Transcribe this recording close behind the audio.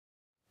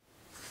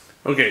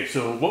Okay,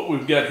 so what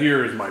we've got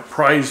here is my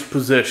prized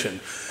possession.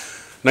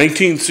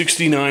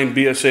 1969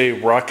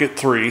 BSA Rocket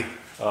 3.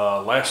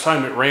 Last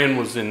time it ran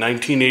was in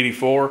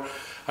 1984.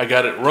 I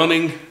got it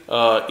running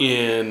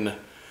on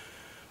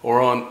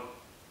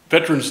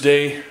Veterans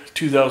Day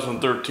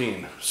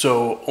 2013.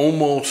 So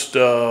almost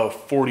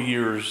 40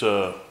 years,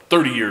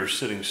 30 years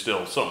sitting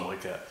still, something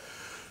like that.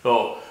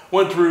 So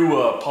went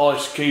through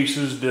polished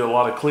cases, did a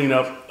lot of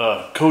cleanup,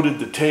 coated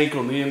the tank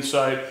on the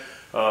inside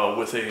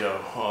with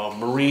a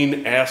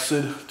marine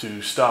acid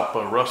to stop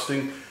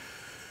rusting.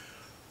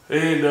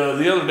 And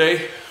the other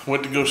day,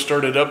 went to go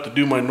start it up to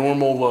do my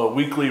normal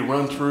weekly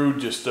run through,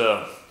 just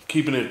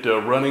keeping it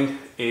running.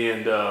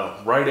 And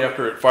right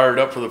after it fired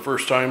up for the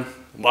first time,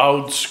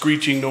 loud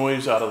screeching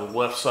noise out of the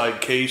left side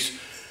case,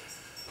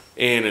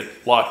 and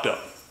it locked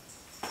up.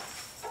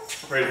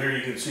 Right here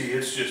you can see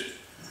it's just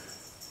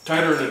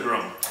tighter than a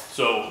drum.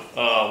 So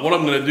what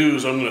I'm going to do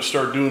is I'm going to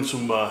start doing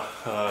some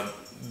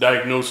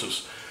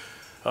diagnosis.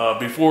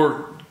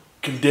 Before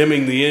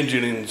condemning the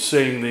engine and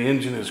saying the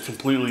engine is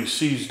completely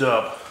seized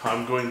up,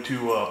 I'm going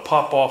to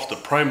pop off the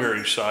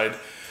primary side,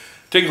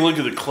 take a look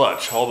at the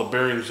clutch, all the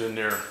bearings in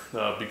there,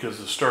 because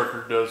the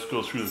starter does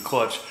go through the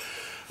clutch.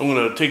 I'm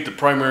going to take the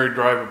primary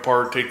drive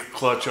apart, take the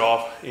clutch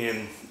off,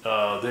 and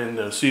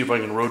then see if I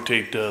can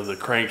rotate the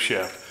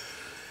crankshaft.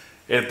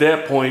 At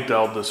that point,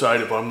 I'll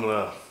decide if I'm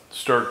going to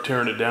start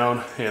tearing it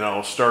down, and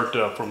I'll start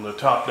from the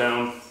top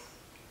down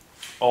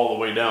all the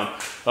way down.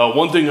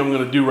 One thing I'm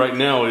going to do right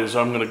now is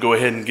I'm going to go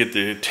ahead and get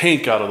the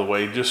tank out of the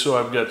way, just so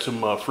I've got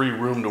some free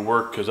room to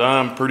work, because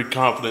I'm pretty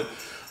confident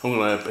I'm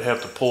going to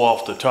have to pull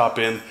off the top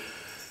end.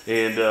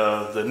 And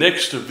the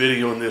next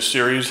video in this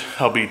series,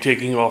 I'll be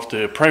taking off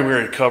the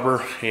primary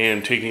cover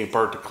and taking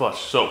apart the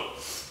clutch. So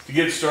to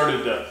get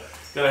started,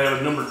 gotta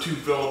have a number 2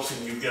 Phillips,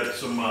 and you've got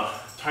some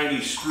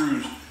tiny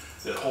screws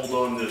that hold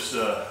on this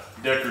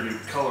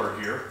decorative color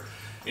here.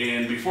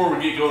 And before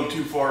we get going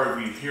too far,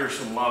 if you hear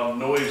some loud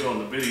noise on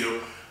the video,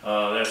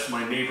 that's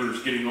my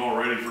neighbors getting all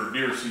ready for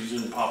deer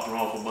season, popping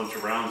off a bunch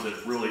of rounds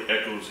that really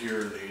echoes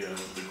here in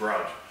the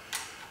garage.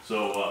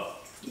 So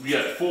we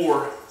got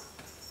 4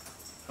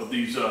 of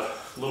these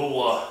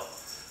little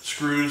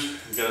screws.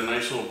 We've got a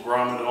nice little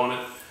grommet on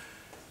it.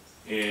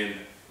 And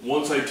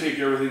once I take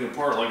everything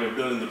apart, like I've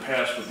done in the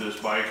past with this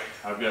bike,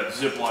 I've got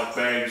Ziploc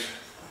bags.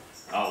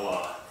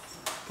 I'll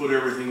put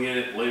everything in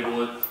it,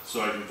 label it,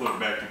 so I can put it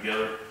back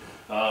together.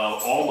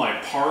 All my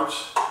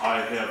parts,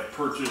 I have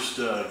purchased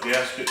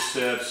gasket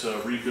sets,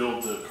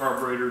 rebuilt the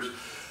carburetors.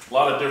 A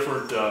lot of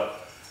different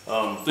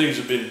things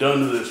have been done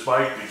to this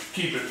bike to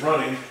keep it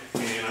running,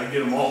 and I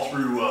get them all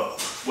through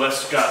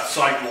West Scott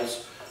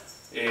Cycles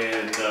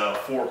and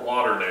Fort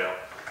Lauderdale,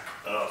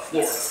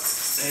 Florida.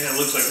 And it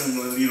looks like I'm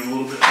going to need a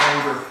little bit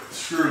longer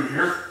screw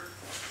here.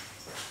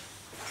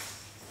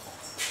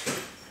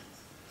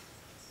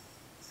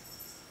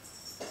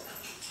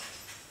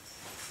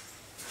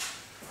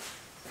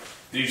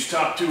 These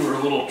top 2 are a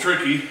little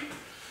tricky. You're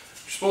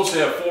supposed to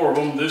have 4 of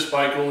them. This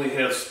bike only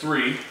has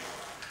 3.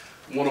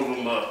 One of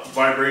them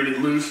vibrated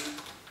loose,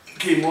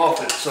 came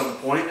off at some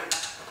point,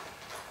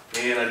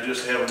 and I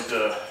just haven't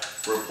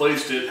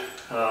replaced it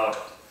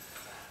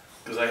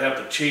because I have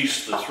to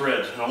chase the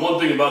threads. Now, one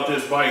thing about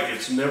this bike,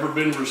 it's never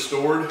been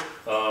restored.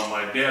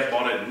 My dad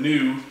bought it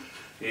new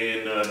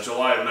in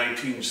July of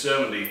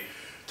 1970.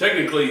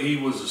 Technically, he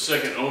was the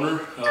second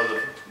owner.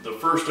 The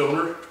first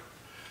owner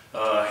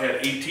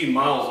had 18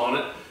 miles on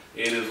it,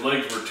 and his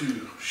legs were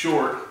too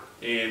short,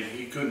 and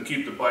he couldn't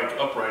keep the bike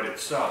upright at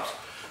stops.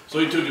 So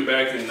he took it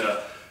back and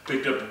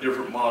picked up a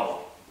different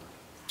model.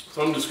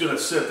 So I'm just going to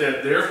set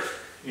that there,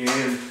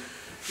 and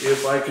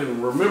if I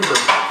can remember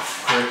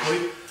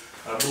correctly,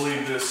 I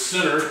believe this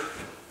center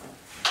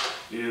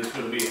is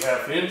going to be a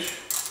 1/2 inch,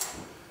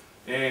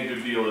 and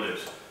good deal it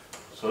is.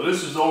 So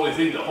this is the only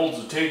thing that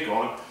holds the tank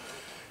on,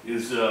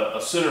 is a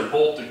center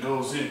bolt that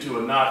goes into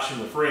a notch in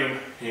the frame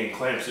and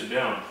clamps it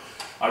down.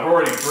 I've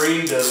already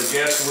drained the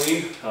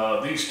gasoline.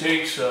 These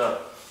tanks,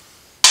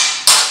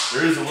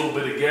 there is a little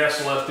bit of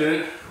gas left in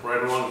it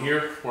right along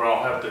here, where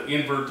I'll have to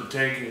invert the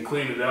tank and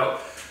clean it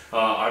out.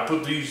 I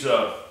put these,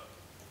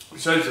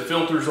 besides the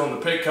filters on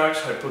the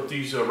petcocks, I put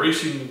these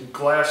racing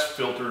glass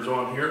filters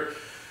on here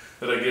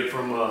that I get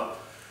from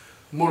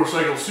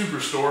Motorcycle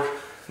Superstore.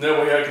 And that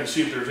way I can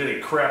see if there's any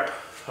crap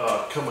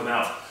coming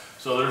out.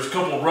 So there's a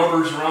couple of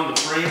rubbers around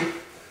the frame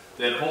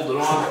that hold it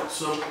on.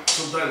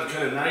 Sometimes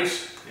kind of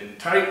nice and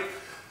tight.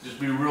 Just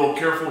be real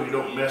careful you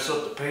don't mess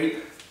up the paint.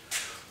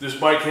 This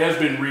bike has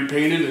been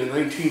repainted. In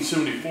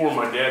 1974,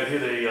 my dad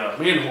hit a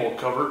manhole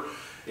cover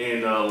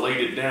and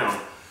laid it down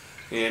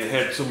and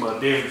had some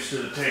damage to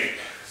the tank.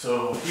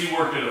 So he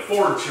worked at a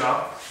Ford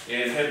shop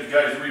and had the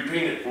guys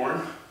repaint it for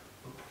him.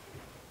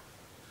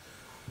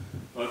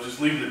 I'll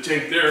just leave the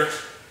tank there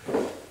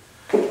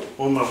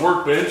on my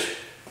workbench.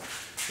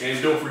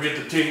 And don't forget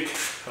to take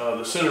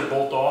the center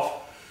bolt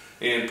off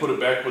and put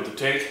it back with the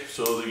tank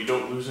so that you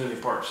don't lose any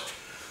parts.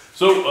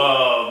 So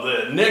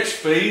the next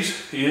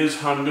phase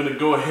is I'm going to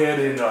go ahead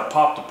and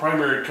pop the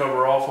primary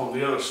cover off on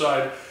the other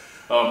side.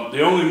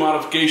 The only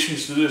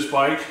modifications to this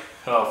bike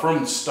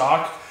from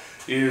stock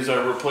is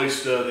I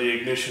replaced the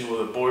ignition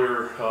with a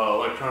Boyer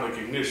electronic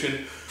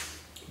ignition.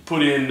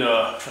 Put in,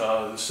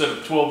 instead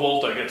of 12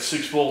 volt, I got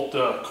 6 volt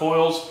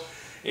coils.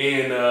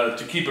 And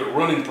to keep it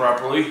running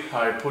properly,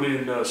 I put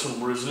in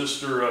some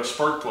resistor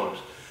spark plugs.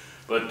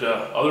 But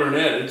other than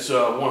that, it's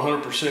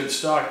 100%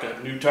 stock.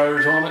 Got new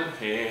tires on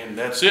it, and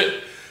that's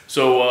it.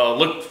 So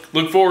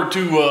look forward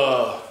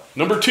to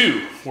number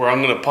 2, where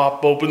I'm going to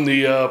pop open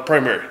the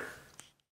primary.